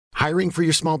Hiring for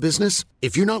your small business?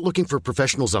 If you're not looking for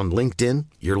professionals on LinkedIn,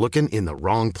 you're looking in the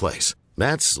wrong place.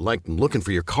 That's like looking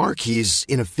for your car keys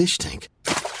in a fish tank.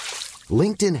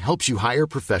 LinkedIn helps you hire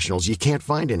professionals you can't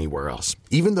find anywhere else,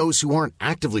 even those who aren't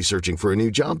actively searching for a new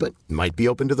job but might be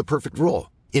open to the perfect role.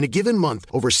 In a given month,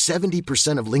 over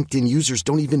 70% of LinkedIn users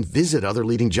don't even visit other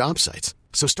leading job sites.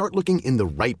 So start looking in the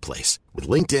right place. With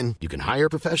LinkedIn, you can hire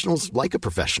professionals like a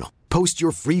professional. Post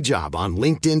your free job on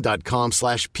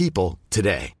linkedin.com/people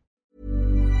today.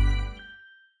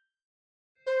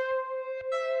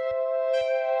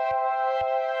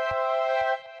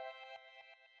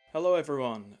 Hello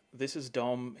everyone, this is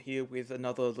Dom here with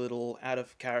another little out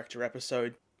of character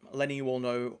episode, letting you all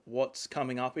know what's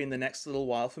coming up in the next little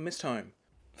while for Mist Home.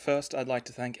 First, I'd like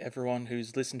to thank everyone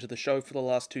who's listened to the show for the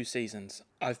last 2 seasons.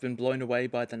 I've been blown away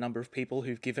by the number of people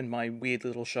who've given my weird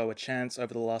little show a chance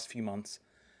over the last few months.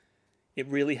 It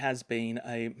really has been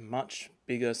a much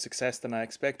bigger success than I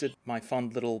expected my fun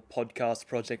little podcast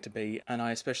project to be, and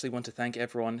I especially want to thank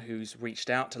everyone who's reached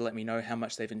out to let me know how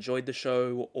much they've enjoyed the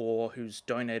show, or who's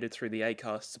donated through the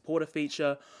Acast supporter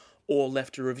feature, or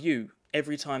left a review.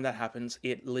 Every time that happens,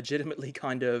 it legitimately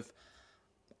kind of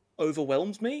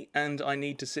overwhelms me, and I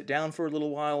need to sit down for a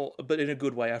little while, but in a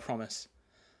good way, I promise.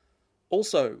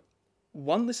 Also,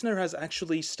 one listener has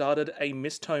actually started a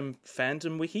Mist Home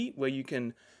fandom wiki where you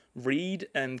can read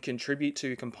and contribute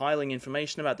to compiling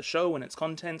information about the show and its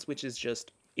contents, which is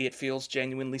just, it feels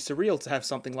genuinely surreal to have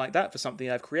something like that for something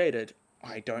I've created.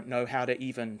 I don't know how to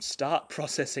even start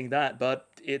processing that, but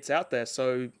it's out there,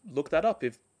 so look that up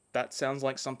if that sounds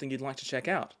like something you'd like to check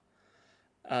out.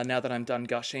 Now that I'm done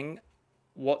gushing,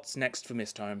 what's next for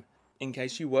Mist Home? In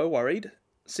case you were worried,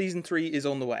 Season 3 is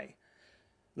on the way.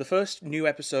 The first new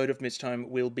episode of Mist Home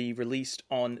will be released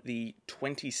on the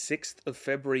 26th of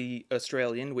February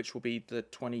Australian, which will be the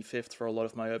 25th for a lot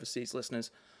of my overseas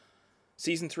listeners.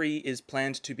 Season 3 is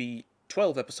planned to be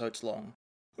 12 episodes long.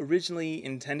 Originally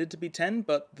intended to be 10,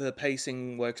 but the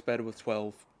pacing works better with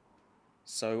 12.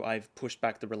 So I've pushed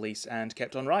back the release and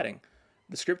kept on writing.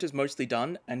 The script is mostly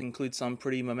done and includes some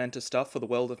pretty momentous stuff for the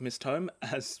world of Mist Home,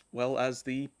 as well as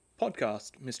the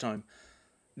podcast Mist Home.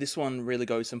 This one really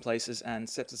goes some places and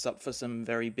sets us up for some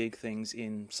very big things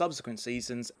in subsequent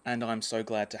seasons, and I'm so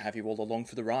glad to have you all along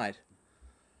for the ride.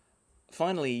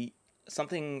 Finally,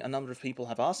 something a number of people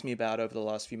have asked me about over the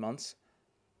last few months,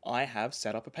 I have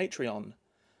set up a Patreon.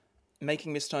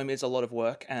 Making Mist Home is a lot of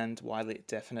work, and while it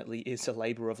definitely is a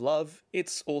labour of love,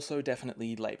 it's also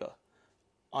definitely labour.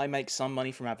 I make some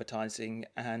money from advertising,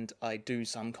 and I do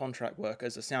some contract work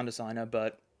as a sound designer,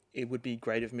 but it would be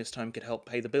great if Mist Home could help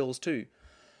pay the bills too.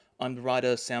 I'm the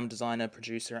writer, sound designer,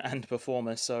 producer, and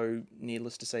performer, so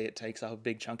needless to say it takes up a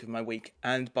big chunk of my week,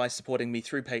 and by supporting me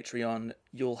through Patreon,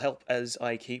 you'll help as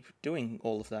I keep doing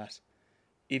all of that.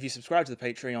 If you subscribe to the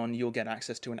Patreon, you'll get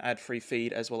access to an ad-free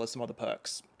feed as well as some other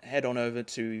perks. Head on over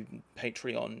to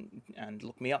Patreon and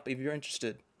look me up if you're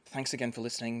interested. Thanks again for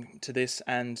listening to this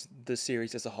and the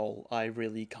series as a whole. I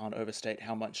really can't overstate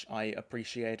how much I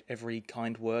appreciate every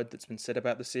kind word that's been said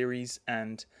about the series,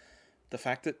 and the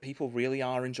fact that people really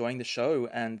are enjoying the show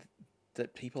and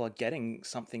that people are getting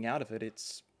something out of it.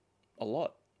 It's a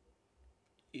lot.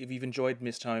 If you've enjoyed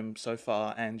Mist Home so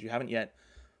far and you haven't yet,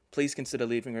 please consider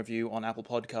leaving a review on Apple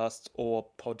Podcasts or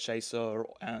Podchaser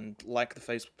and like the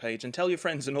Facebook page and tell your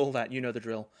friends and all that, you know the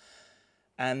drill.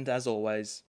 And as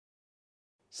always,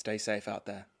 stay safe out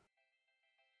there.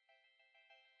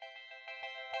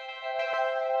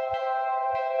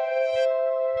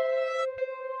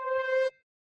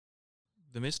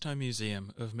 The Mist Home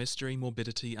Museum of Mystery,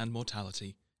 Morbidity and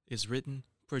Mortality is written,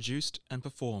 produced and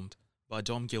performed by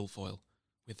Dom Guilfoyle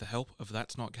with the help of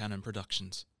That's Not Canon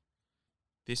Productions.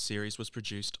 This series was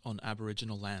produced on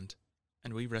Aboriginal land,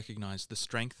 and we recognise the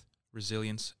strength,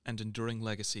 resilience and enduring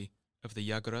legacy of the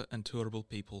Yagara and Turrbal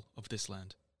people of this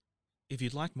land. If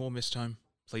you'd like more Mist Home,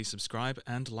 please subscribe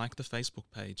and like the Facebook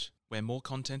page, where more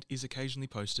content is occasionally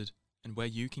posted and where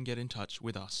you can get in touch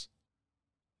with us.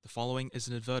 The following is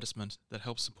an advertisement that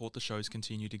helps support the show's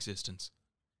continued existence.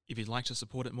 If you'd like to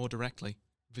support it more directly,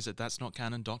 visit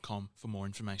that'snotcanon.com for more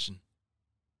information.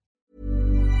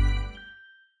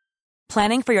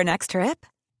 Planning for your next trip?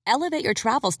 Elevate your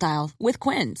travel style with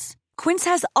Quince. Quince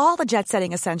has all the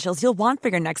jet-setting essentials you'll want for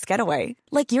your next getaway,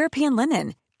 like European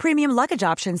linen, premium luggage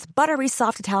options, buttery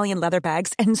soft Italian leather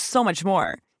bags, and so much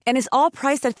more. And is all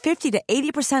priced at 50 to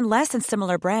 80% less than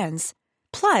similar brands.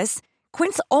 Plus,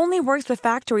 Quince only works with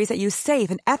factories that use safe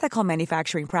and ethical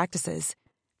manufacturing practices.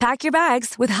 Pack your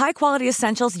bags with high-quality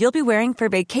essentials you'll be wearing for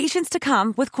vacations to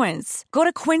come with Quince. Go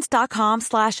to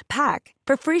quince.com/pack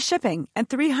for free shipping and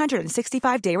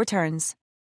 365-day returns.